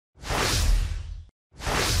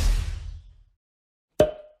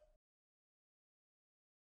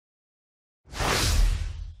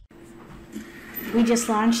We just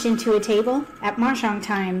launched into a table at Mahjong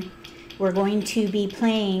time. We're going to be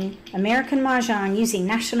playing American Mahjong using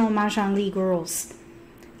National Mah Jongg League rules.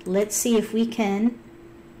 Let's see if we can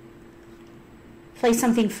play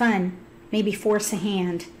something fun, maybe force a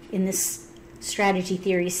hand in this strategy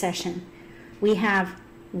theory session. We have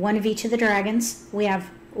one of each of the dragons. We have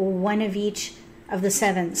one of each of the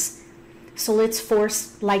sevens. So let's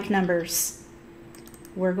force like numbers.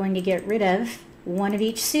 We're going to get rid of one of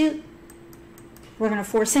each suit. We're going to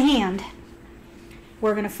force a hand.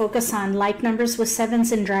 We're going to focus on like numbers with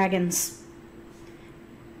sevens and dragons.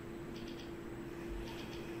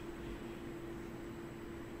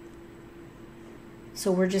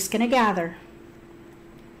 So we're just going to gather.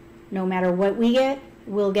 No matter what we get,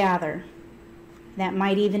 we'll gather. That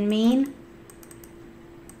might even mean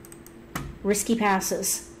risky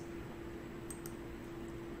passes.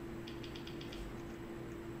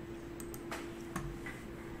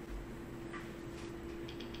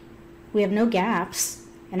 We have no gaps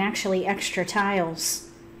and actually extra tiles.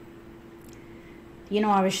 You know,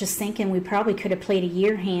 I was just thinking we probably could have played a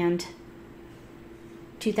year hand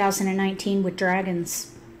 2019 with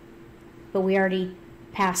dragons, but we already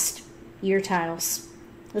passed year tiles.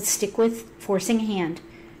 Let's stick with forcing a hand.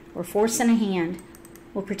 We're forcing a hand.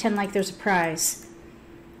 We'll pretend like there's a prize.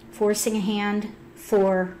 Forcing a hand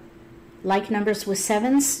for like numbers with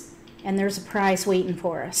sevens, and there's a prize waiting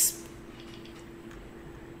for us.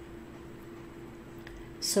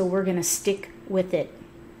 So we're going to stick with it.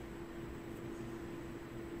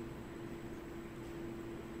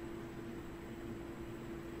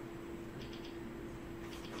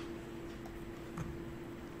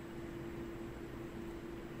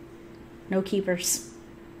 No keepers.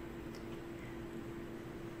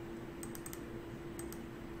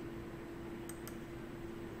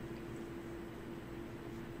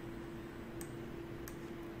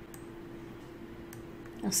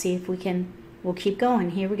 I'll see if we can. We'll keep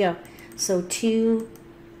going. Here we go. So 2,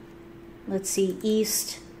 let's see,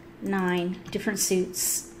 East, 9, different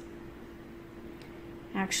suits.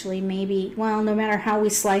 Actually, maybe, well, no matter how we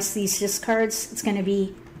slice these discards, it's going to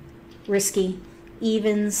be risky.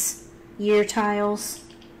 Evens, year tiles.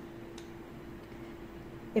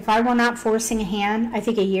 If I were not forcing a hand, I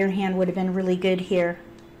think a year hand would have been really good here.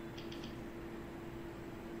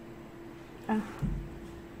 Oh.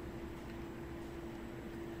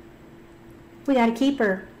 We got a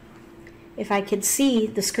keeper. If I could see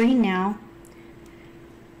the screen now.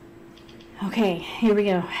 Okay, here we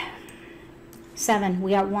go. 7.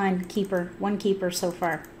 We got one keeper so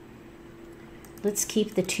far. Let's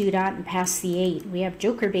keep the 2 dot and pass the 8. We have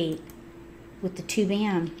joker bait with the 2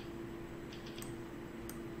 bam.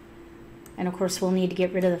 And of course we'll need to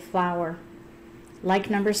get rid of the flower. Like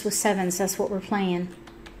numbers with sevens, that's what we're playing.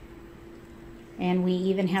 And we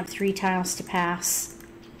even have 3 tiles to pass.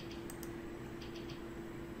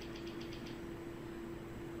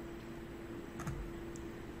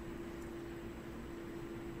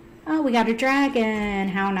 Oh, we got a dragon.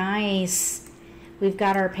 How nice. We've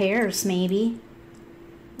got our pairs, maybe.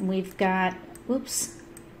 We've got, oops.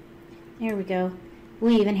 There we go.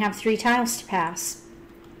 We even have 3 tiles to pass.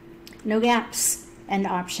 No gaps and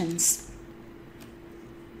options.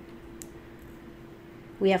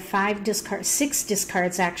 We have 6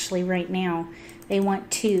 discards actually right now. They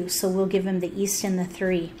want 2, so we'll give them the East and the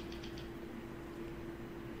 3.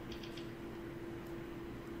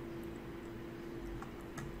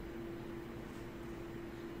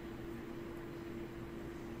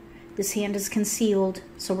 This hand is concealed,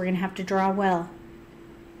 so we're going to have to draw well.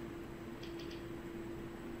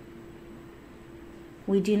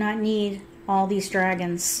 We do not need all these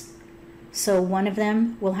dragons, so one of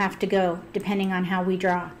them will have to go, depending on how we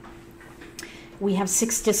draw. We have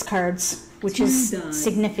 6 discards, which is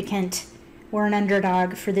significant. We're an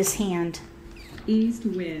underdog for this hand. East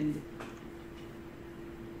wind.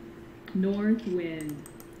 North wind.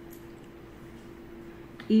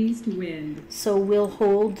 East wind. So we'll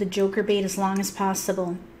hold the joker bait as long as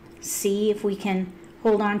possible. See if we can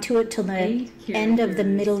hold on to it till the end of the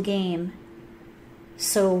middle game.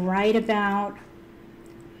 So right about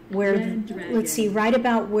where, let's see, right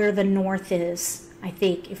about where the north is, I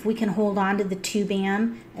think. If we can hold on to the 2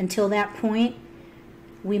 bam until that point,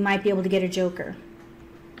 we might be able to get a joker.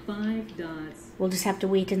 5 dots. We'll just have to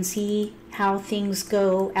wait and see how things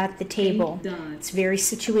go at the table. 8 dots. It's very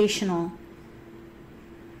situational.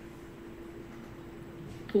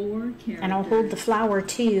 4 characters. And I'll hold the flower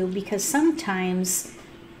too, because sometimes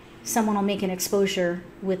someone will make an exposure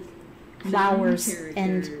with flowers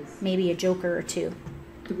and maybe a joker or 2.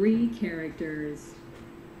 3 characters.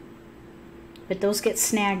 But those get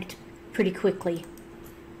snagged pretty quickly.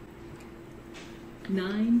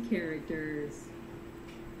 9 characters.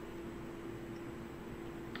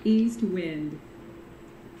 East wind.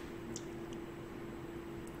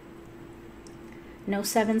 No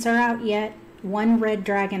sevens are out yet. One red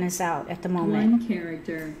dragon is out at the moment. 1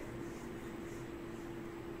 character.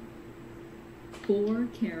 4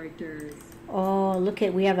 characters. Oh, look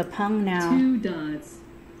at, we have a pung now. 2 dots.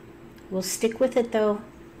 We'll stick with it though.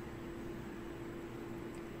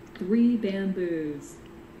 3 bamboos.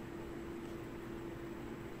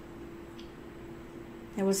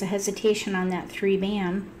 There was a hesitation on that 3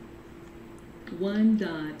 bam. 1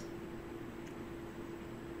 dot.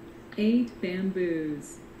 8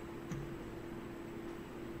 bamboos.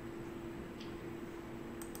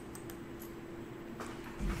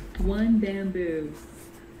 1 bamboo.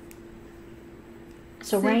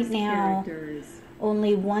 So 6 right now, characters.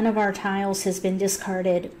 only one of our tiles has been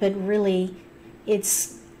discarded, but really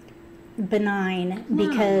it's benign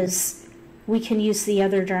because we can use the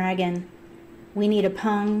other dragon. We need a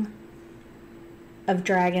pung of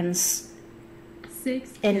dragons,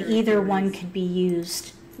 6 and characters. either one could be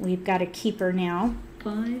used. We've got a keeper now,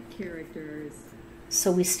 5 characters.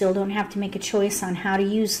 so we still don't have to make a choice on how to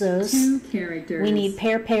use those. 2 characters. We need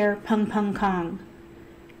pair, pair, pung, pung, kong.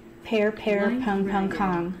 Pair, pair, White pung, pung, dragon.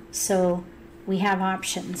 kong. So we have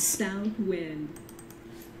options. South wind.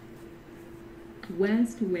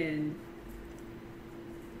 West wind.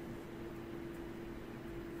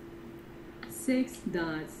 6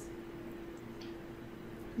 dots.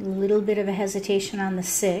 A little bit of a hesitation on the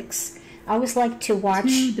 6. I always like to watch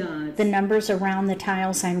 2 dots. the numbers around the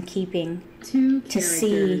tiles I'm keeping 2 to characters.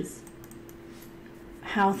 see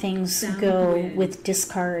how things South go wind. with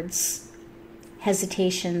discards,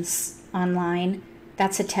 hesitations online.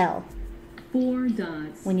 That's a tell. 4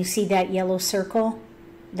 dots. When you see that yellow circle,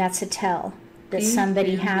 that's a tell that 8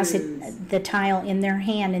 somebody has bamboos. the tile in their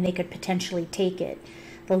hand and they could potentially take it.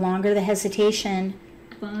 The longer the hesitation,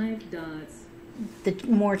 5 dots. the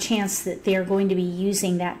more chance that they're going to be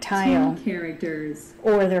using that tile, 2 characters.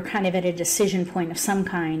 or they're kind of at a decision point of some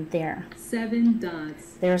kind there. 7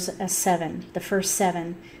 dots. There's a 7, the first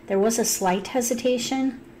 7. There was a slight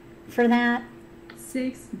hesitation for that.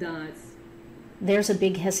 6 dots. There's a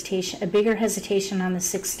big hesitation, a bigger hesitation on the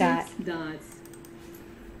 6 dot. 6 dots.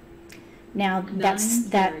 Now 9 that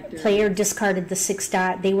characters. player discarded the 6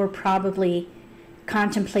 dot. They were probably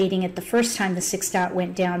contemplating it the first time the 6 dot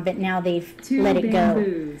went down, but now they've 2 let it go.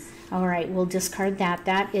 bamboos. All right, we'll discard that.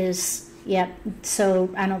 That is, yep. So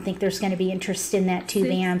I don't think there's going to be interest in that 2 6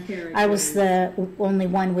 bam. characters. I was the only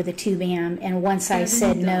one with a 2 bam, and once I 7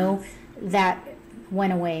 said no, dots. that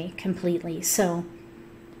went away completely. So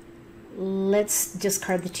let's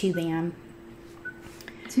discard the 2 bam.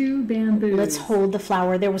 2 bamboos. Let's hold the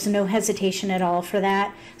flower. There was no hesitation at all for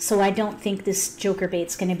that, so I don't think this joker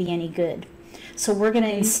bait's going to be any good. So we're going to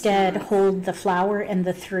 8 instead dots. hold the flower and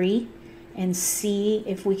the 3 and see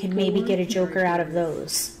if we can maybe 4 get a joker out of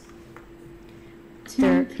characters. those.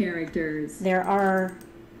 2 characters.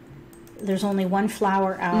 There's only 1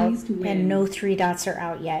 flower out East wind. and no 3 dots are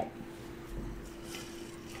out yet.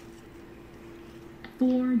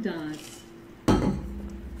 4 dots.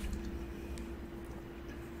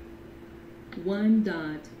 1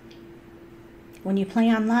 dot. When you play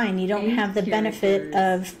online, you don't 8 have the benefit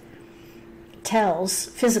characters. of tells,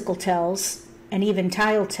 physical tells, and even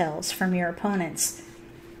tile tells from your opponents.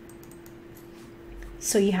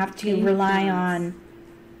 So you have to 8 rely dots. on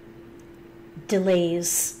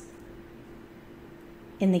delays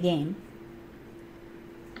in the game.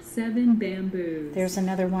 7 bamboos. There's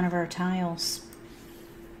another one of our tiles.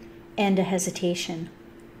 And a hesitation.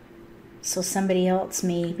 So somebody else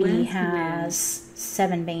maybe West has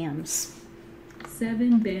 7 bams.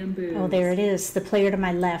 7 bamboos. Oh, there it is. The player to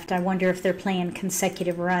my left. I wonder if they're playing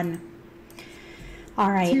consecutive run. All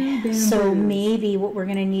 2 right. bamboos. So maybe what we're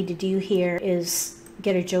going to need to do here is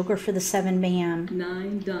get a joker for the 7 bam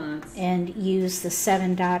 9 dots. and use the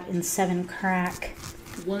 7 dot and 7 crack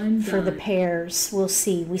 1 for the dot. pairs. We'll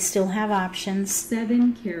see. We still have options.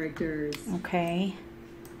 7 characters. Okay.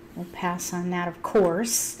 We'll pass on that, of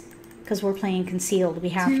course, because we're playing concealed. We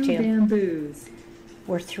have 2 to. bamboos.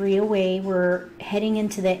 We're 3 away. We're heading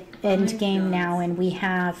into the end 5 game dots. now, and we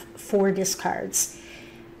have 4 discards.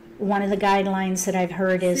 One of the guidelines that I've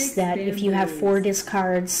heard is 6 that if you have bamboos. 4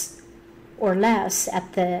 discards or less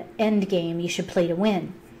at the end game, you should play to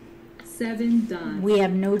win. 7 dots. We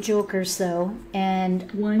have no jokers, though,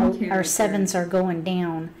 and 1 our character. 7s are going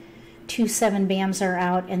down. 2 7 bams are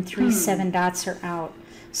out, and 3 7 dots are out.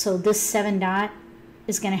 So this 7 dot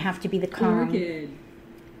is going to have to be the con. Orchid.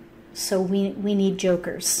 So we need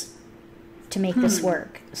jokers. to make this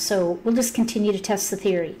work. So we'll just continue to test the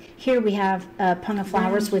theory. Here we have a pung of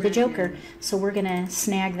flowers with a joker. So we're going to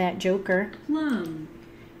snag that joker. Plum.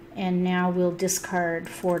 And now we'll discard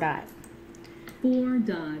 4 dot. 4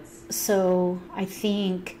 dots. So I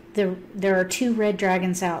think there are 2 red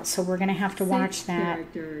dragons out. So we're going to have to watch that.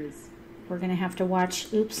 Characters. We're going to have to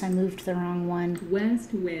watch. Oops, I moved the wrong one.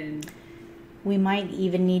 West wind. We might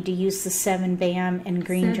even need to use the 7 bam and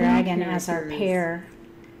green 7 dragon as our characters. pair.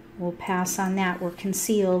 We'll pass on that. We're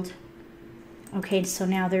concealed. Okay, so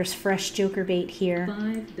now there's fresh joker bait here.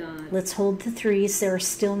 5 dots. Let's hold the 3s. There are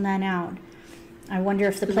still none out. I wonder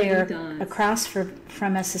if the 3 player dots. across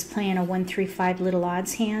from us is playing a 1-3-5 little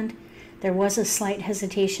odds hand. There was a slight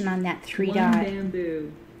hesitation on that 3 1 dot.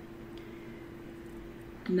 bamboo.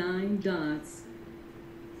 9 dots.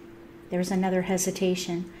 There's another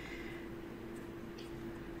hesitation.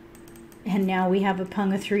 And now we have a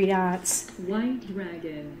pung of 3 dots. White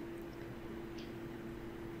dragon.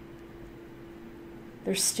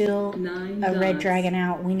 There's still 9 a red dots. dragon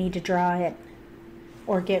out. We need to draw it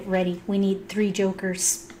or get ready. We need 3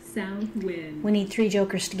 jokers. South wind. We need 3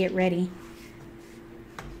 jokers to get ready.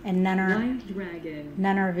 And none White dragon.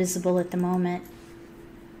 are visible at the moment.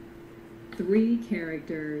 3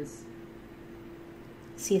 characters.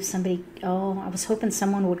 See if somebody, oh, I was hoping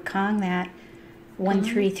someone would Kong that 1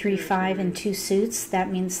 3 3 5 and 2 suits. That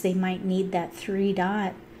means they might need that 3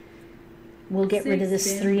 dot. We'll get rid of 6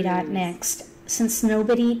 this 3 dot bamboos. next. Since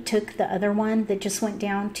nobody took the other one that just went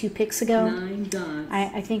down 2 picks ago, 9 dots.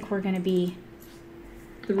 I think we're going to be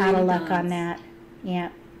 3 out of luck dots. on that. Yeah,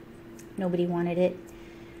 nobody wanted it.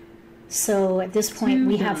 So at this point 2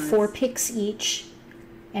 we have dots. 4 picks each,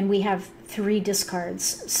 and we have 3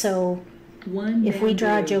 discards. So 1 if we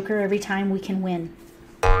draw a bamboo. joker every time, we can win.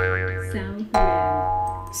 South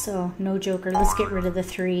wind. So no joker. Let's get rid of the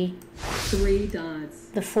 3. 3 dots.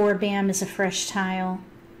 The 4 bam is a fresh tile.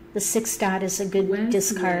 The 6 dot is a good West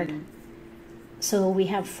discard. wind. So we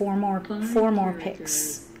have 4 more 5 more characters.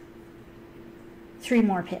 picks. 3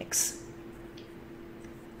 more picks.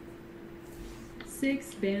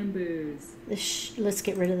 6 bamboos. Let's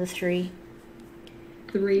get rid of the 3.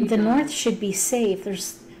 3 The dots. north should be safe.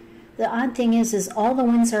 The odd thing is all the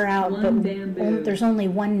winds are out, 1 but bamboo. there's only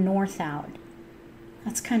 1 north out.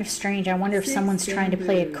 That's kind of strange. I wonder if 6 someone's trying to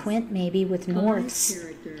play a bamboos. quint maybe with 5 norths.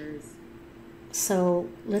 characters. So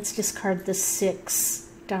let's discard the 6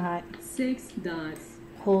 dot. 6 dots.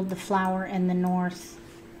 Hold the flower and the north.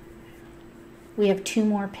 We have 2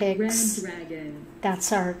 more Red picks. dragon.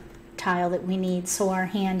 That's our tile that we need. So our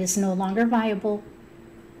hand is no longer viable.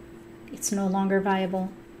 It's no longer viable.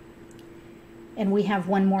 And we have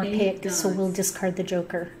 1 more 8 pick, so dots. we'll discard the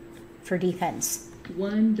joker for defense.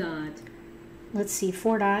 1 dot. Let's see,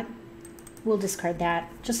 4 dot. We'll discard that,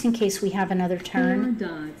 just in case we have another 4 turn.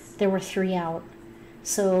 dots. There were 3 out.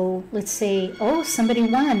 So let's say, oh, somebody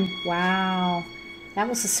won. Wow, that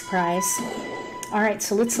was a surprise. All right,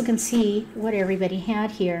 so let's look and see what everybody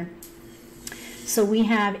had here. So we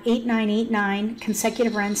have 8 9 8 9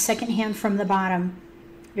 consecutive runs, second hand from the bottom.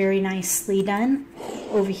 Very nicely done.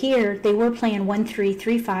 Over here, they were playing 1 3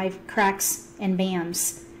 3 5 cracks and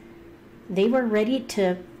bams. They were ready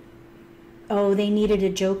to. Oh, they needed a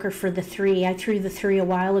joker for the 3. I threw the 3 a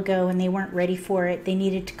while ago and they weren't ready for it. They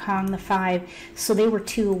needed to Kong the 5, so they were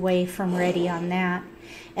 2 away from ready on that.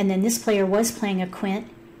 And then this player was playing a quint,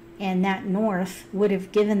 and that north would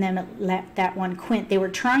have given them that 1 quint. They were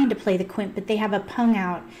trying to play the quint, but they have a pung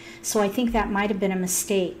out, so I think that might have been a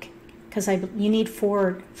mistake, because you need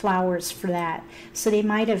 4 flowers for that. So they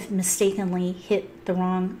might have mistakenly hit the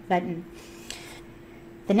wrong button.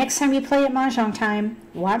 The next time you play at Mahjong time,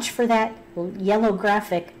 watch for that yellow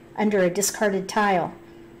graphic under a discarded tile.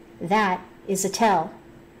 That is a tell.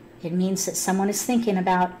 It means that someone is thinking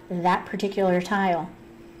about that particular tile.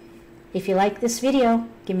 If you like this video,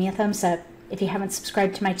 give me a thumbs up. If you haven't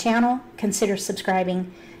subscribed to my channel, consider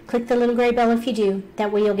subscribing. Click the little gray bell if you do.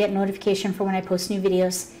 That way you'll get notification for when I post new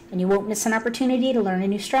videos, and you won't miss an opportunity to learn a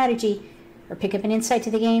new strategy or pick up an insight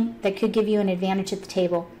to the game that could give you an advantage at the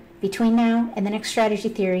table. Between now and the next strategy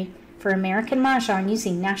theory for American Mahjong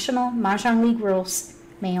using National Mah Jongg League rules,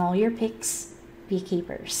 may all your picks be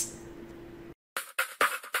keepers.